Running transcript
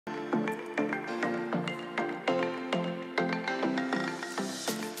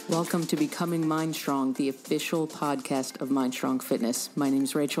Welcome to Becoming MindStrong, the official podcast of MindStrong Fitness. My name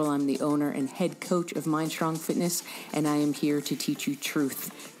is Rachel. I'm the owner and head coach of MindStrong Fitness, and I am here to teach you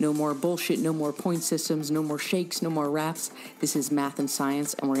truth. No more bullshit, no more point systems, no more shakes, no more raps. This is math and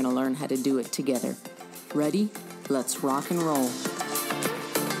science, and we're going to learn how to do it together. Ready? Let's rock and roll.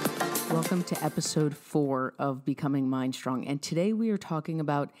 Welcome to episode 4 of Becoming MindStrong, and today we are talking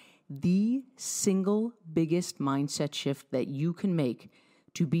about the single biggest mindset shift that you can make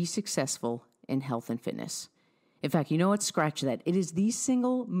to be successful in health and fitness. In fact, you know what? Scratch that. It is the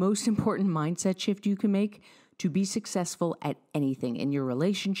single most important mindset shift you can make to be successful at anything in your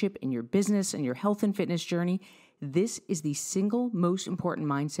relationship, in your business, in your health and fitness journey. This is the single most important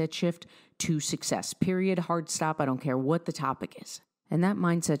mindset shift to success. Period. Hard stop. I don't care what the topic is. And that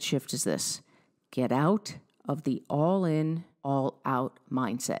mindset shift is this: get out of the all-in, all-out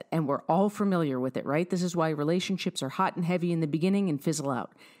mindset. And we're all familiar with it, right? This is why relationships are hot and heavy in the beginning and fizzle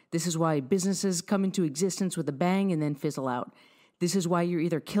out. This is why businesses come into existence with a bang and then fizzle out. This is why you're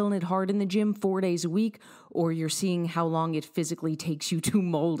either killing it hard in the gym 4 days a week, or you're seeing how long it physically takes you to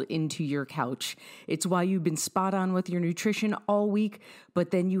mold into your couch. It's why you've been spot on with your nutrition all week, but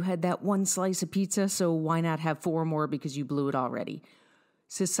then you had that one slice of pizza, so why not have 4 more because you blew it already?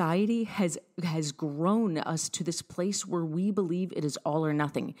 Society has grown us to this place where we believe it is all or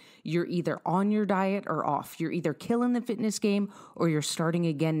nothing. You're either on your diet or off. You're either killing the fitness game or you're starting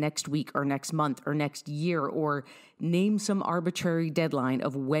again next week or next month or next year, or name some arbitrary deadline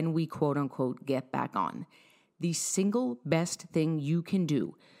of when we quote unquote get back on. The single best thing you can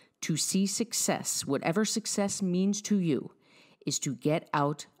do to see success, whatever success means to you, is to get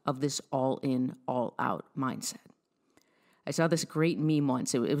out of this all in, all out mindset. I saw this great meme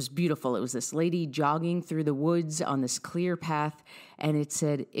once. It was beautiful. It was this lady jogging through the woods on this clear path, and it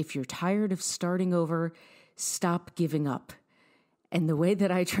said, "If you're tired of starting over, stop giving up." And the way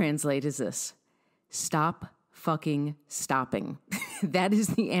that I translate is this: stop fucking stopping. That is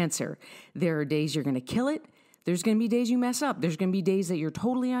the answer. There are days you're going to kill it. There's going to be days you mess up. There's going to be days that you're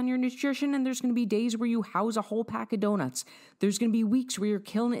totally on your nutrition, and there's going to be days where you house a whole pack of donuts. There's going to be weeks where you're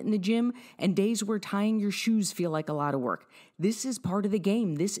killing it in the gym and days where tying your shoes feel like a lot of work. This is part of the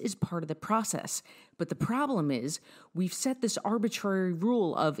game. This is part of the process. But the problem is we've set this arbitrary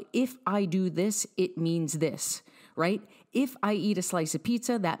rule of if I do this, it means this, right? If I eat a slice of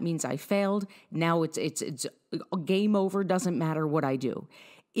pizza, that means I failed. Now it's game over. Doesn't matter what I do.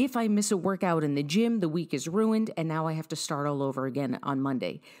 If I miss a workout in the gym, the week is ruined, and now I have to start all over again on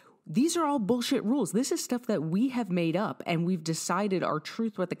Monday. These are all bullshit rules. This is stuff that we have made up, and we've decided our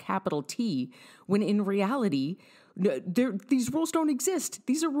truth with a capital T, when in reality, these rules don't exist.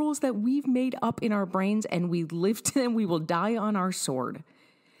 These are rules that we've made up in our brains, and we live to them. We will die on our sword.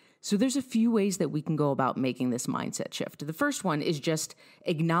 So there's a few ways that we can go about making this mindset shift. The first one is just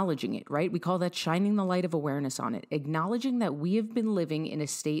acknowledging it, right? We call that shining the light of awareness on it. Acknowledging that we have been living in a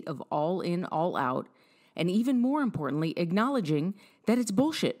state of all in, all out. And even more importantly, acknowledging that it's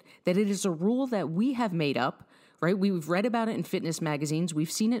bullshit, that it is a rule that we have made up, right? We've read about it in fitness magazines.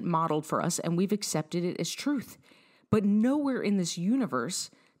 We've seen it modeled for us, and we've accepted it as truth. But nowhere in this universe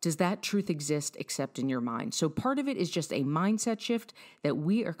does that truth exist except in your mind. So part of it is just a mindset shift that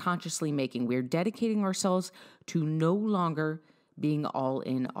we are consciously making. We're dedicating ourselves to no longer being all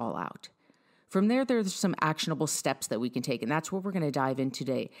in, all out. From there, there's some actionable steps that we can take, and that's what we're going to dive in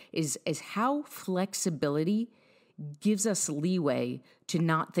today, is how flexibility gives us leeway to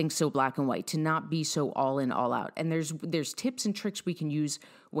not think so black and white, to not be so all in, all out. And there's tips and tricks we can use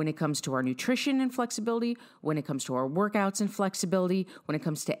when it comes to our nutrition and flexibility, when it comes to our workouts and flexibility, when it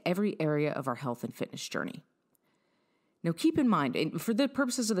comes to every area of our health and fitness journey. Now, keep in mind, and for the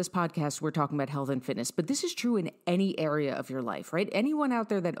purposes of this podcast, we're talking about health and fitness, but this is true in any area of your life, right? Anyone out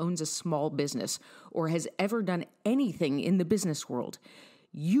there that owns a small business or has ever done anything in the business world,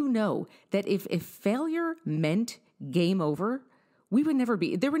 you know that if failure meant game over,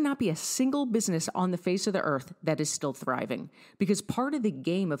 there would not be a single business on the face of the earth that is still thriving. Because part of the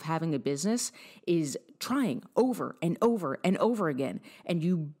game of having a business is trying over and over and over again. And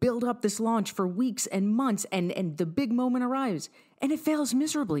you build up this launch for weeks and months, and the big moment arrives and it fails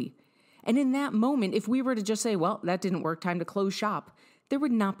miserably. And in that moment, if we were to just say, well, that didn't work, time to close shop, there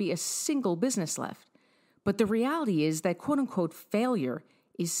would not be a single business left. But the reality is that quote unquote failure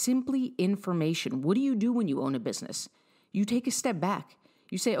is simply information. What do you do when you own a business? You take a step back.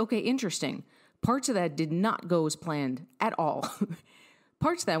 You say, okay, interesting. Parts of that did not go as planned at all.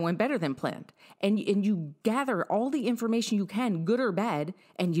 Parts of that went better than planned. And you gather all the information you can, good or bad,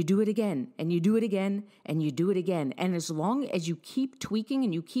 and you do it again, and you do it again, and you do it again. And as long as you keep tweaking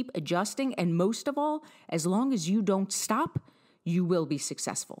and you keep adjusting, and most of all, as long as you don't stop, you will be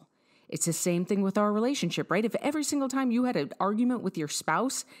successful. It's the same thing with our relationship, right? If every single time you had an argument with your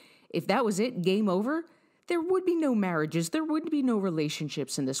spouse, if that was it, game over, there would be no marriages, there would be no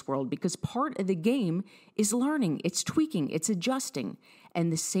relationships in this world, because part of the game is learning, it's tweaking, it's adjusting.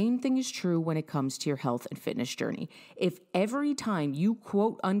 And the same thing is true when it comes to your health and fitness journey. If every time you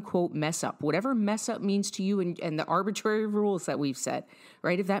quote unquote mess up, whatever mess up means to you and the arbitrary rules that we've set,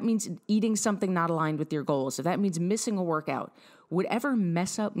 right? If that means eating something not aligned with your goals, if that means missing a workout, whatever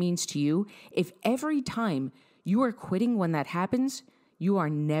mess up means to you, if every time you are quitting when that happens, you are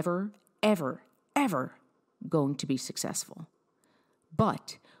never, ever, ever going to be successful.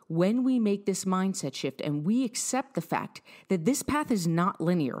 But when we make this mindset shift and we accept the fact that this path is not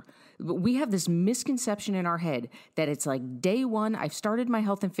linear, we have this misconception in our head that it's like day one, I've started my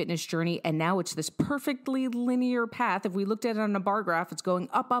health and fitness journey, and now it's this perfectly linear path. If we looked at it on a bar graph, it's going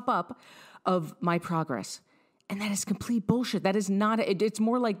up, up, up of my progress. And that is complete bullshit. That is not, it's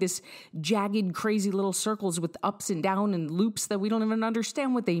more like this jagged, crazy little circles with ups and down and loops that we don't even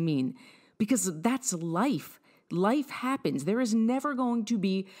understand what they mean. Because that's life. Life happens. There is never going to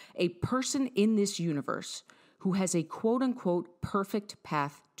be a person in this universe who has a quote unquote perfect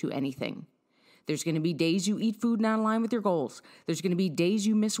path to anything. There's going to be days you eat food not in line with your goals. There's going to be days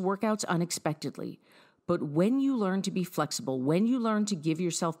you miss workouts unexpectedly. But when you learn to be flexible, when you learn to give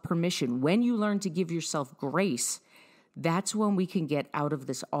yourself permission, when you learn to give yourself grace, that's when we can get out of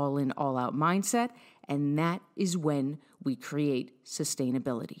this all in, all out mindset. And that is when we create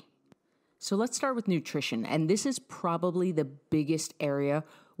sustainability. So let's start with nutrition. And this is probably the biggest area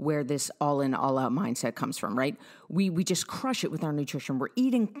where this all in, all out mindset comes from, right? We just crush it with our nutrition. We're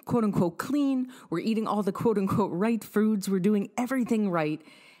eating quote unquote clean. We're eating all the quote unquote right foods. We're doing everything right.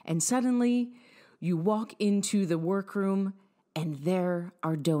 And suddenly you walk into the workroom and there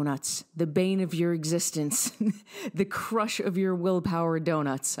are donuts, the bane of your existence, the crush of your willpower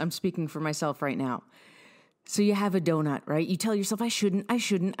donuts. I'm speaking for myself right now. So you have a donut, right? You tell yourself, I shouldn't.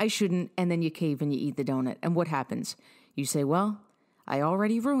 And then you cave and you eat the donut. And what happens? You say, well, I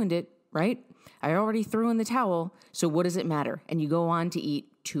already ruined it, right? I already threw in the towel. So what does it matter? And you go on to eat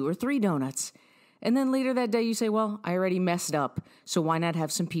 2 or 3 donuts. And then later that day you say, well, I already messed up. So why not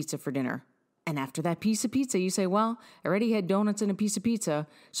have some pizza for dinner? And after that piece of pizza, you say, well, I already had donuts and a piece of pizza,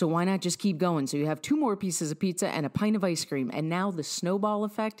 so why not just keep going? So you have 2 more pieces of pizza and a pint of ice cream. And now the snowball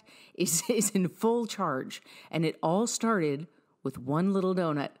effect is in full charge. And it all started with one little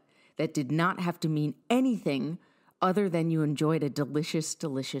donut that did not have to mean anything other than you enjoyed a delicious,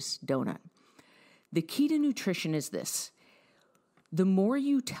 delicious donut. The key to nutrition is this. The more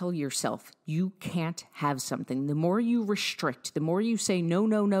you tell yourself you can't have something, the more you restrict, the more you say,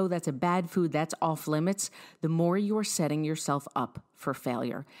 no, that's a bad food, that's off limits, the more you are setting yourself up for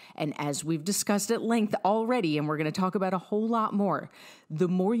failure. And as we've discussed at length already, and we're going to talk about a whole lot more, the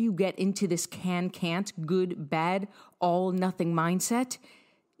more you get into this can't, good, bad, all, nothing mindset,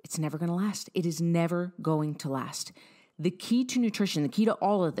 it's never going to last. It is never going to last. The key to nutrition, the key to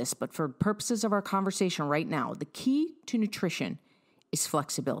all of this, but for purposes of our conversation right now, the key to nutrition is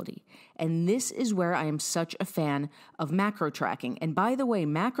flexibility. And this is where I am such a fan of macro tracking. And by the way,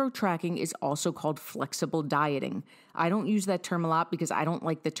 macro tracking is also called flexible dieting. I don't use that term a lot because I don't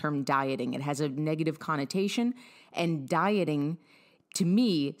like the term dieting. It has a negative connotation, and dieting to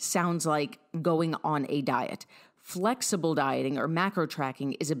me sounds like going on a diet. Flexible dieting or macro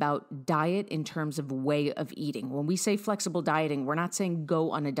tracking is about diet in terms of way of eating. When we say flexible dieting, we're not saying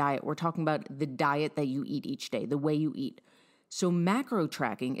go on a diet. We're talking about the diet that you eat each day, the way you eat. So macro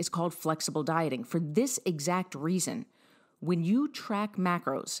tracking is called flexible dieting for this exact reason. When you track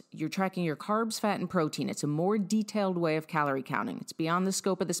macros, you're tracking your carbs, fat, and protein. It's a more detailed way of calorie counting. It's beyond the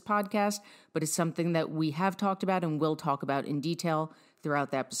scope of this podcast, but it's something that we have talked about and will talk about in detail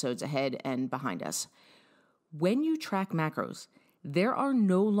throughout the episodes ahead and behind us. When you track macros, there are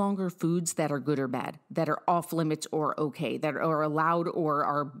no longer foods that are good or bad, that are off limits or okay, that are allowed or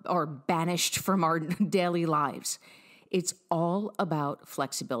are banished from our daily lives. It's all about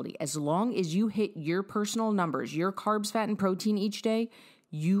flexibility. As long as you hit your personal numbers, your carbs, fat, and protein each day,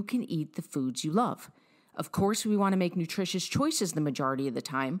 you can eat the foods you love. Of course, we want to make nutritious choices the majority of the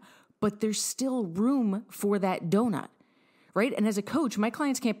time, but there's still room for that donut, right? And as a coach, my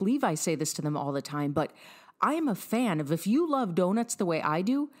clients can't believe I say this to them all the time, but I am a fan of, if you love donuts the way I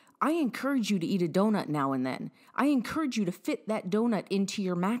do, I encourage you to eat a donut now and then. I encourage you to fit that donut into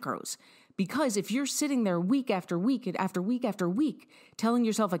your macros. Because if you're sitting there week after week after week after week telling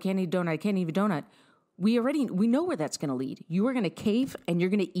yourself, I can't eat a donut, we know where that's going to lead. You are going to cave and you're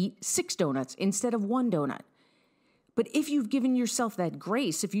going to eat 6 donuts instead of 1 donut. But if you've given yourself that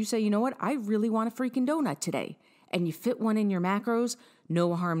grace, if you say, you know what, I really want a freaking donut today, and you fit one in your macros,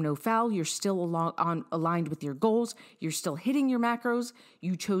 no harm, no foul. You're still aligned with your goals. You're still hitting your macros.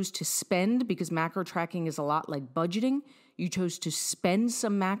 You chose to spend, because macro tracking is a lot like budgeting. You chose to spend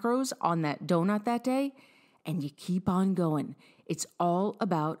some macros on that donut that day, and you keep on going. It's all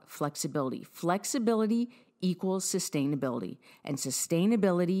about flexibility. Flexibility equals sustainability, and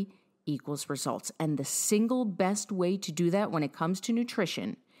sustainability equals results. And the single best way to do that when it comes to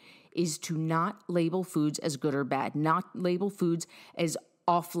nutrition is to not label foods as good or bad, not label foods as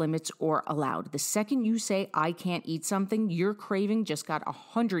off limits or allowed. The second you say, I can't eat something, your craving just got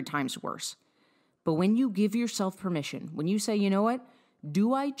 100 times worse. But when you give yourself permission, when you say, you know what,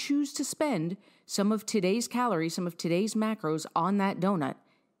 do I choose to spend some of today's calories, some of today's macros on that donut?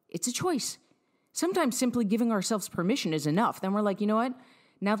 It's a choice. Sometimes simply giving ourselves permission is enough. Then we're like, you know what,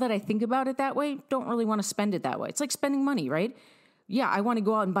 now that I think about it that way, don't really want to spend it that way. It's like spending money, right? Yeah, I want to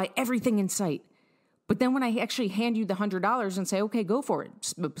go out and buy everything in sight. But then when I actually hand you the $100 and say, okay, go for it,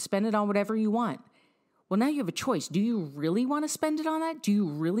 spend it on whatever you want. Well, now you have a choice. Do you really want to spend it on that? Do you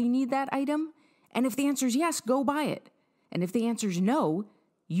really need that item? And if the answer is yes, go buy it. And if the answer is no,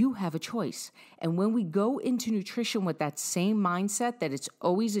 you have a choice. And when we go into nutrition with that same mindset, that it's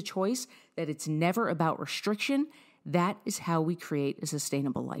always a choice, that it's never about restriction, that is how we create a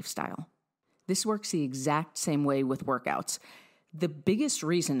sustainable lifestyle. This works the exact same way with workouts. The biggest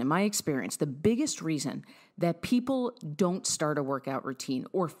reason, in my experience, the biggest reason that people don't start a workout routine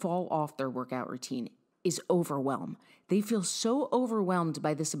or fall off their workout routine is overwhelm. They feel so overwhelmed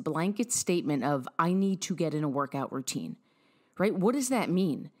by this blanket statement of, I need to get in a workout routine, right? What does that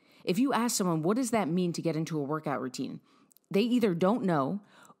mean? If you ask someone, what does that mean to get into a workout routine? They either don't know,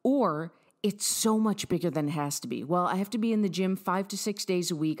 or it's so much bigger than it has to be. Well, I have to be in the gym 5 to 6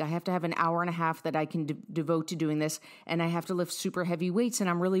 days a week. I have to have an hour and a half that I can devote to doing this. And I have to lift super heavy weights, and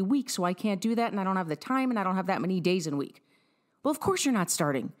I'm really weak, so I can't do that. And I don't have the time, and I don't have that many days in a week. Well, of course you're not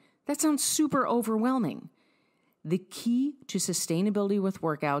starting. That sounds super overwhelming. The key to sustainability with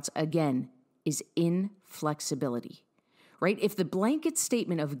workouts, again, is in flexibility, right? If the blanket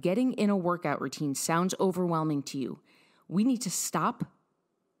statement of getting in a workout routine sounds overwhelming to you, we need to stop,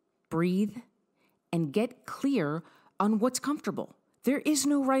 breathe, and get clear on what's comfortable. There is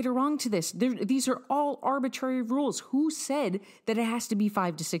no right or wrong to this. These are all arbitrary rules. Who said that it has to be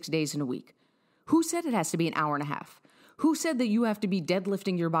 5 to 6 days in a week? Who said it has to be an hour and a half? Who said that you have to be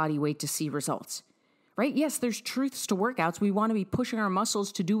deadlifting your body weight to see results? Right? Yes, there's truths to workouts. We want to be pushing our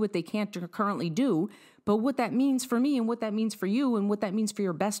muscles to do what they can't currently do. But what that means for me and what that means for you and what that means for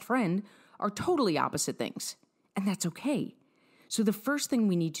your best friend are totally opposite things. And that's okay. So the first thing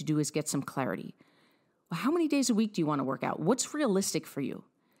we need to do is get some clarity. Well, how many days a week do you want to work out? What's realistic for you?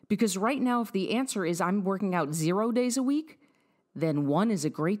 Because right now, if the answer is I'm working out 0 days a week, then 1 is a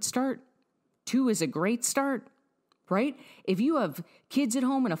great start. 2 is a great start, right? If you have kids at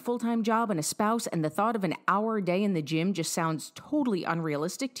home and a full-time job and a spouse, and the thought of an hour a day in the gym just sounds totally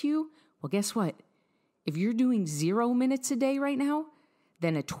unrealistic to you, well, guess what? If you're doing 0 minutes a day right now,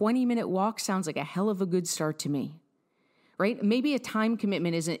 then a 20-minute walk sounds like a hell of a good start to me. Right? Maybe a time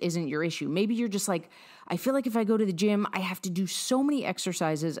commitment isn't your issue. Maybe you're just like, I feel like if I go to the gym, I have to do so many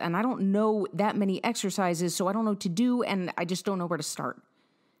exercises and I don't know that many exercises, so I don't know what to do and I just don't know where to start.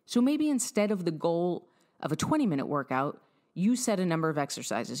 So maybe instead of the goal of a 20-minute workout, you set a number of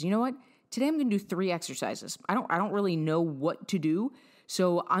exercises. You know what? Today I'm going to do 3 exercises. I don't really know what to do,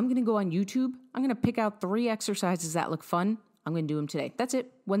 so I'm going to go on YouTube. I'm going to pick out 3 exercises that look fun. I'm going to do them today. That's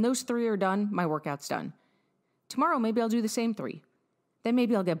it. When those 3 are done, my workout's done. Tomorrow, maybe I'll do the same 3. Then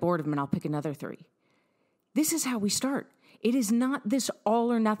maybe I'll get bored of them and I'll pick another 3. This is how we start. It is not this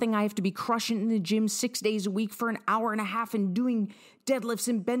all or nothing. I have to be crushing in the gym 6 days a week for an hour and a half and doing deadlifts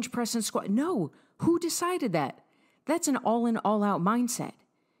and bench press and squat. No, who decided that? That's an all in, all out mindset.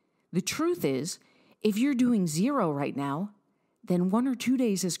 The truth is, if you're doing 0 right now, then 1 or 2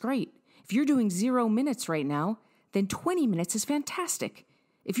 days is great. If you're doing 0 minutes right now, then 20 minutes is fantastic.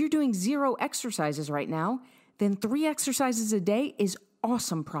 If you're doing 0 exercises right now, then 3 exercises a day is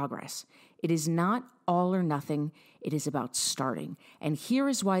awesome progress. It is not all or nothing. It is about starting. And here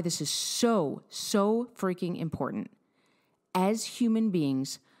is why this is so freaking important. As human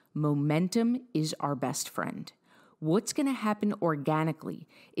beings, momentum is our best friend. What's going to happen organically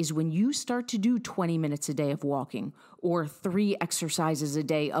is when you start to do 20 minutes a day of walking or 3 exercises a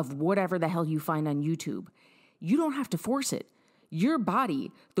day of whatever the hell you find on YouTube, you don't have to force it. Your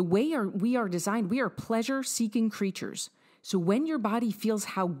body, the way we are designed, we are pleasure-seeking creatures. So when your body feels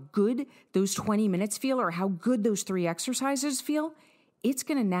how good those 20 minutes feel or how good those 3 exercises feel, it's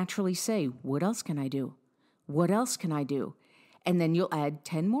going to naturally say, what else can I do? What else can I do? And then you'll add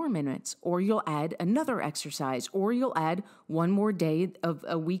 10 more minutes, or you'll add another exercise, or you'll add one more day of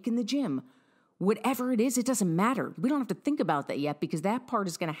a week in the gym. Whatever it is, it doesn't matter. We don't have to think about that yet because that part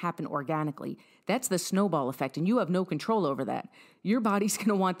is going to happen organically. That's the snowball effect, and you have no control over that. Your body's going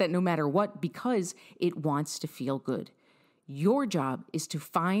to want that no matter what because it wants to feel good. Your job is to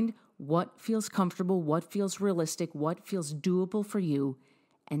find what feels comfortable, what feels realistic, what feels doable for you,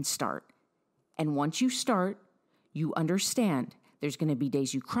 and start. And once you start, you understand there's going to be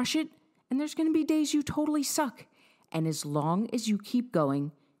days you crush it, and there's going to be days you totally suck. And as long as you keep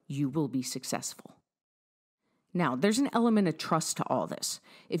going, you will be successful. Now, there's an element of trust to all this.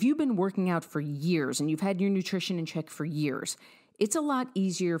 If you've been working out for years and you've had your nutrition in check for years, it's a lot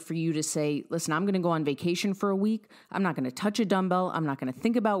easier for you to say, listen, I'm going to go on vacation for a week. I'm not going to touch a dumbbell. I'm not going to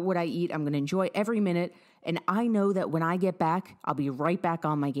think about what I eat. I'm going to enjoy every minute. And I know that when I get back, I'll be right back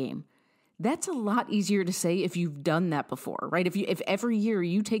on my game. That's a lot easier to say if you've done that before, right? If every year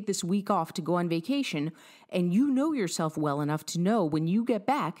you take this week off to go on vacation and you know yourself well enough to know when you get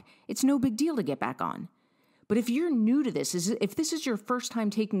back, it's no big deal to get back on. But if you're new to this, if this is your first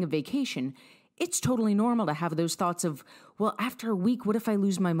time taking a vacation, it's totally normal to have those thoughts of, well, after a week, what if I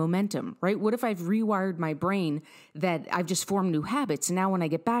lose my momentum, right? What if I've rewired my brain that I've just formed new habits? And now when I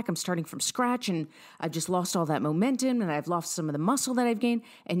get back, I'm starting from scratch and I've just lost all that momentum and I've lost some of the muscle that I've gained,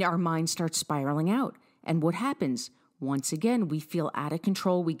 and our mind starts spiraling out. And what happens? Once again, we feel out of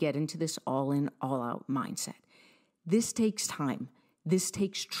control. We get into this all in, all out mindset. This takes time. This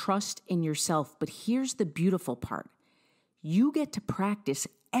takes trust in yourself. But here's the beautiful part. You get to practice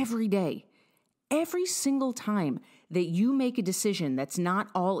every day. Every single time that you make a decision that's not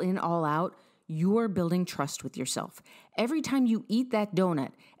all in, all out, you are building trust with yourself. Every time you eat that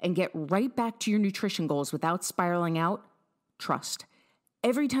donut and get right back to your nutrition goals without spiraling out, trust.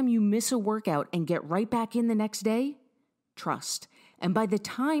 Every time you miss a workout and get right back in the next day, trust. And by the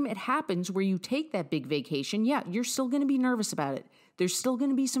time it happens where you take that big vacation, yeah, you're still going to be nervous about it. There's still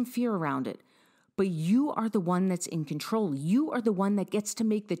going to be some fear around it. But you are the one that's in control. You are the one that gets to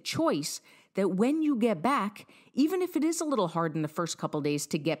make the choice that when you get back, even if it is a little hard in the first couple days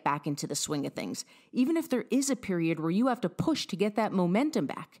to get back into the swing of things, even if there is a period where you have to push to get that momentum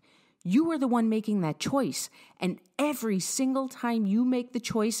back, you are the one making that choice. And every single time you make the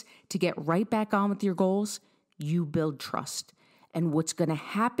choice to get right back on with your goals, you build trust. And what's going to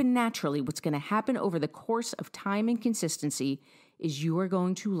happen naturally, what's going to happen over the course of time and consistency is you are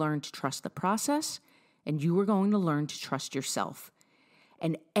going to learn to trust the process, and you are going to learn to trust yourself.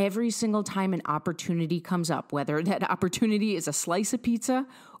 And every single time an opportunity comes up, whether that opportunity is a slice of pizza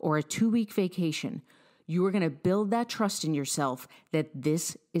or a 2-week vacation, you are going to build that trust in yourself that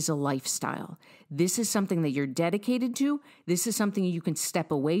this is a lifestyle. This is something that you're dedicated to. This is something you can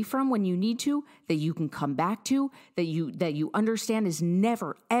step away from when you need to, that you can come back to, that you understand is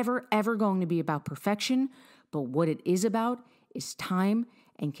never, ever, ever going to be about perfection. But what it is about is time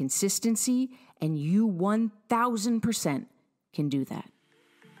and consistency, and you 1,000% can do that.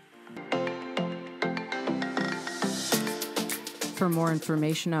 For more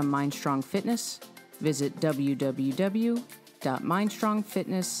information on MindStrong Fitness, visit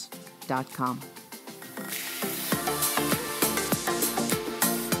www.mindstrongfitness.com.